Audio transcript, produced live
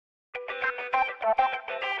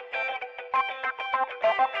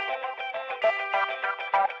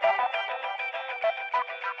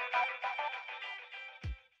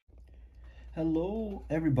Hello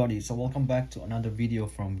everybody, so welcome back to another video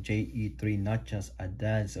from JE3 Not Just a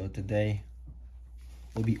Dad. So today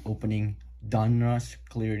we'll be opening Donruss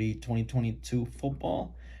Clearly 2022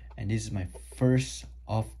 football, and this is my first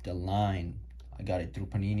off the line. I got it through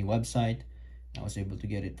Panini website. I was able to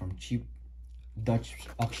get it from cheap Dutch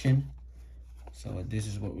auction. So this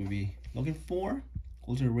is what we'll be looking for.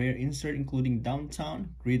 Ultra rare insert including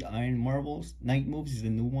Downtown, Gridiron Marbles, Night Moves is the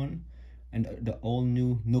new one, and the all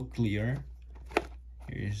new Nuclear.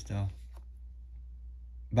 Here's the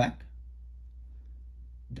back,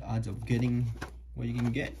 the odds of getting what you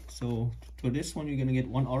can get. So for this one, you're gonna get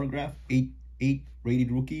 1 autograph, 8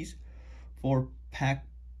 rated rookies, 4 pack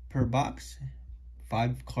per box,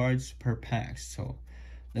 5 cards per pack. So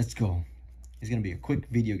let's go. It's gonna be a quick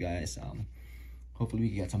video, guys. Hopefully we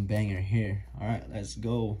can get some banger here. All right, let's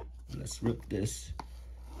go. Let's rip this.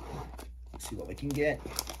 Let's see what we can get.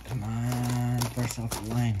 Come on, first off the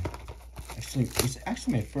line. Actually, it's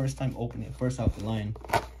actually my first time opening it first off the line,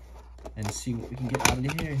 and see what we can get out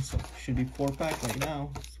of here. So should be 4 pack right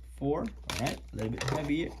now. 4. All right, a little bit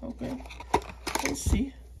heavier. Okay, let's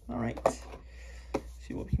see. All right,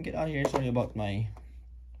 see what we can get out of here. Sorry about my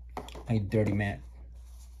dirty mat.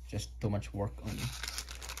 Just too much work on me.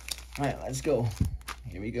 All right, let's go.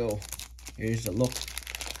 Here we go. Here's the look.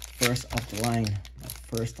 First off the line. My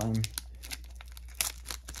first time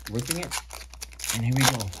ripping it. And here we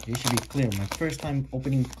go. This should be clear. My first time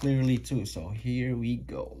opening Clearly too. So here we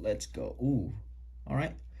go. Let's go. Ooh.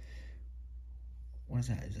 Alright. What is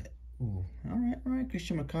that? Is that? Ooh. Alright.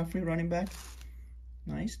 Christian McCaffrey, running back.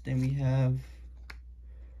 Nice. Then we have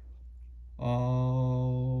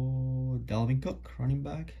Dalvin Cook, running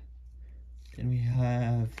back. Then we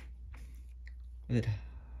have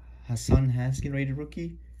Hassan Haskins, rated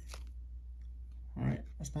rookie. All right,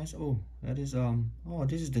 that's nice. Oh, that is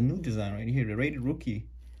this is the new design right here, the rated rookie.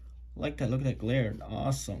 I like that. Look at that glare.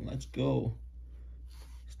 Awesome. Let's go.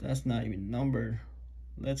 That's not even numbered.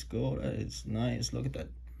 Let's go. That is nice. Look at that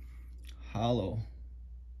hollow.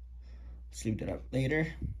 Let's leave that up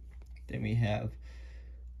later. Then we have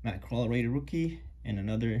Matt Crawler, rated rookie, and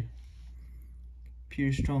another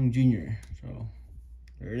Pierre Strong Jr. So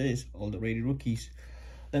there it is, all the rated rookies.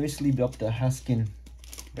 Let me sleeve up the Haskins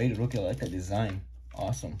rated rookie. I like that design.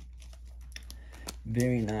 Awesome.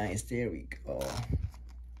 Very nice. There we go.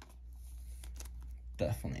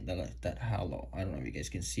 Definitely. I like that hollow. I don't know if you guys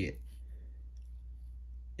can see it.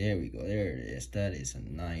 There we go. There it is. That is a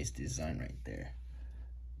nice design right there.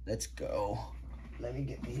 Let's go. Let me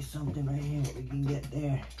get me something right here. What we can get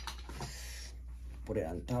there. Put it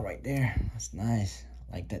on top right there. That's nice.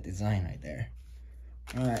 I like that design right there.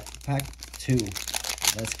 Alright. Pack 2.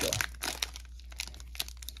 Let's go.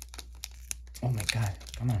 Oh my god,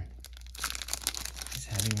 come on.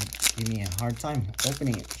 It's giving me a hard time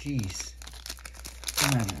opening it. Jeez.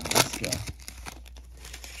 Come on now, let's go.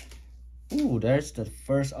 Ooh, there's the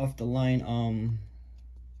first off the line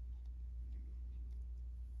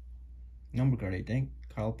number card, I think.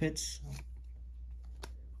 Kyle Pitts.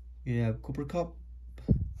 You have Cooper Kupp.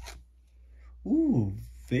 Ooh,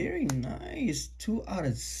 very nice. 2 out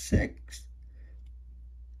of 6.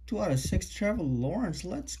 2 out of 6 Trevor Lawrence.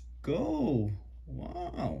 Let's go.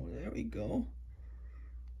 Wow, there we go.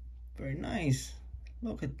 Very nice.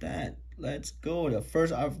 Look at that. Let's go. The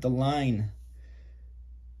first off the line.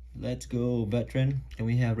 Let's go, veteran. Then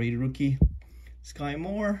we have rated rookie Sky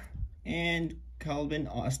Moore and Calvin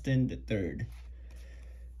Austin III.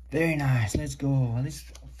 Very nice. Let's go. At least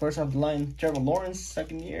first off the line, Trevor Lawrence,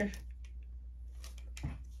 second year.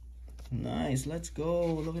 Nice. Let's go.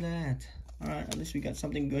 Look at that. All right, at least we got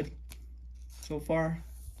something good so far.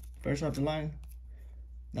 First off the line,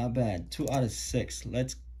 not bad. 2 out of 6.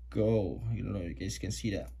 Let's go. You don't know if you guys can see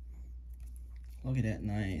that. Look at that.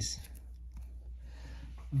 Nice.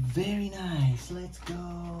 Very nice. Let's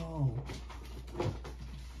go.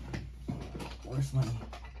 Where's my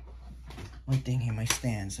thing here, my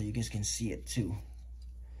stand, so you guys can see it too.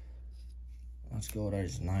 Let's go. That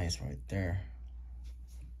is nice right there.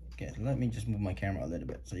 Okay, let me just move my camera a little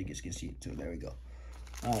bit so you guys can see it too. There we go.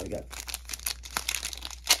 All right,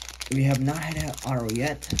 we have not had an auto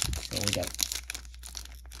yet, so we got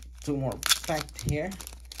 2 more packed here.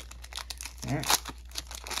 All right,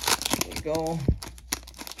 there we go.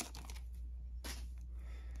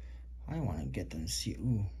 I want to get them to see.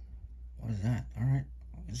 Ooh, what is that? All right,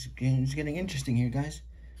 it's getting interesting here, guys.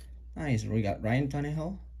 Nice. We got Ryan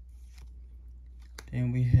Tannehill.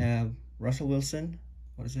 Then we have Russell Wilson.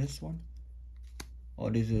 What is this one? Oh,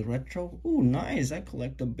 this is retro. Oh, nice. I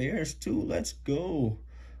collect the bears too. Let's go.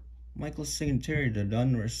 Michael Singletary, the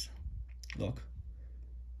Donruss. Look,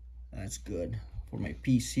 that's good for my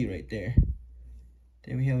PC right there.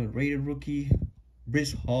 Then we have a rated rookie,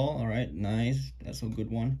 Brice Hall. All right, nice. That's a good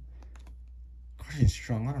one. Carson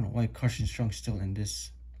Strong. I don't know why Carson Strong's still in this.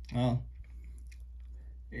 Well,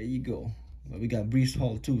 there you go. But we got Brice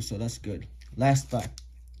Hall too, so that's good. Last pack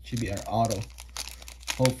should be our auto.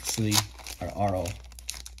 Hopefully, our auto.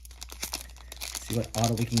 See what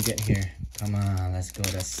auto we can get here. Come on, let's go.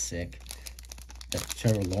 That's sick. That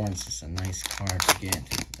Trevor Lawrence is a nice card to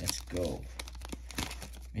get. Let's go.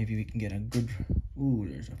 Maybe we can get a good. Ooh,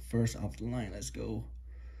 there's a first off the line. Let's go.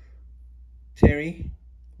 Terry,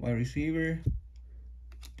 wide receiver.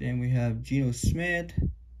 Then we have Geno Smith.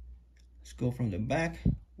 Let's go from the back.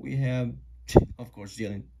 We have, of course,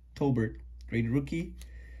 Jalen Tolbert, rated rookie.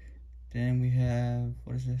 Then we have,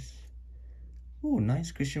 what is this? Oh,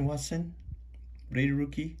 nice. Christian Watson, rated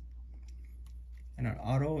rookie. And our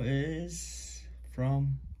auto is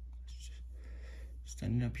from,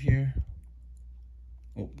 standing up here.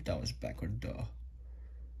 Oh, that was backward, duh.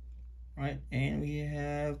 Right, and we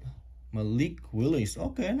have Malik Willis.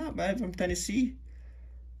 Okay, not bad from Tennessee.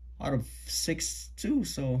 Out of 6 too,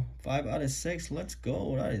 so 5 out of 6. Let's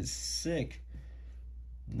go. That is sick.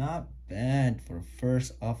 Not bad for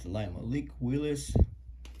first off the line. Malik Willis.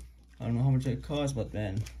 I don't know how much it costs, but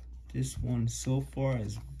man, this one so far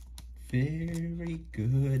is very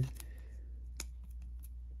good.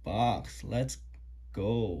 Box. Let's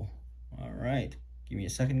go. All right. Give me a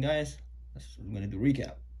second, guys. I'm gonna do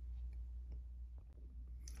recap.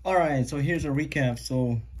 All right, so here's a recap.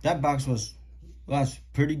 So that box was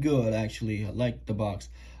pretty good, actually. I like the box.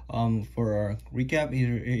 For our recap,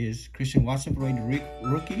 here is Christian Watson for rated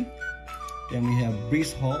rookie. Then we have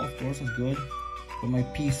Brice Hall, of course, that's good. For my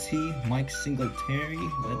PC, Mike Singletary.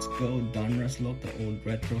 Let's go. Donruss look, the old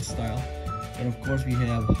retro style. And of course, we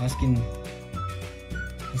have Hassan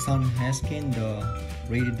Haskin, the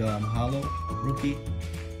rated hollow rookie. You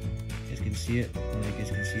guys can see it. I don't know if you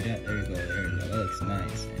guys can see that. There you go. There you go. That looks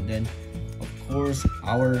nice. And then, of course,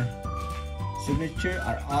 our signature,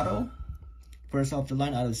 our auto. First off the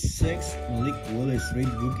line out of 6, Malik Willis,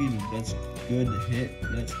 rated rookie. That's good hit.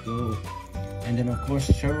 Let's go. And then, of course,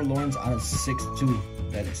 Trevor Lawrence out of 6 too.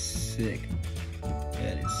 That is sick.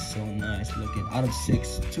 That is so nice looking. Out of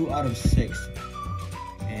 6, 2 out of 6.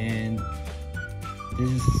 And this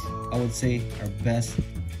is, I would say, our best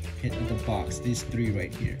hit of the box. These 3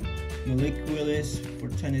 right here. Malik Willis for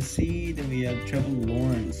Tennessee. Then we have Trevor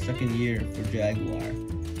Lawrence, second year for Jaguar.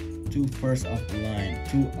 2 first off the line.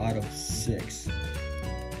 2 out of 6.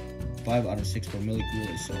 5 out of 6 for Malik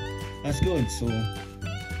Willis. So that's good. So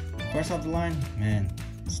first off the line, man,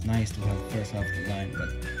 it's nice to have first off the line,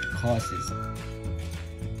 but the cost is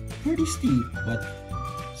pretty steep. But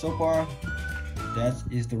so far, that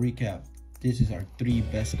is the recap. This is our 3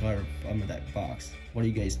 best card from that box. What do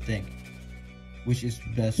you guys think? Which is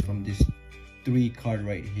best from this 3 card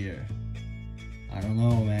right here? I don't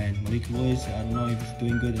know, man. Malik Willis, I don't know if he's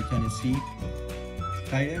doing good in Tennessee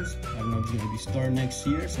Titans. I don't know if he's going to be starting next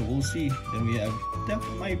year, so we'll see. Then we have,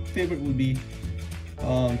 definitely my favorite would be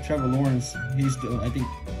Trevor Lawrence. I think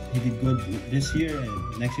he did good this year,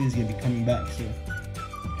 and next year he's going to be coming back. So,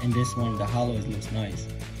 and this one, the hollow looks nice.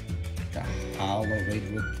 The hollow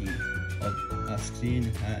rated rookie of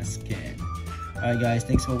Hassan Haskin. Alright guys,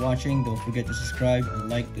 thanks for watching. Don't forget to subscribe and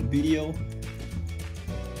like the video.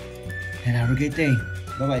 And have a great day.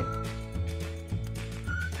 Bye bye.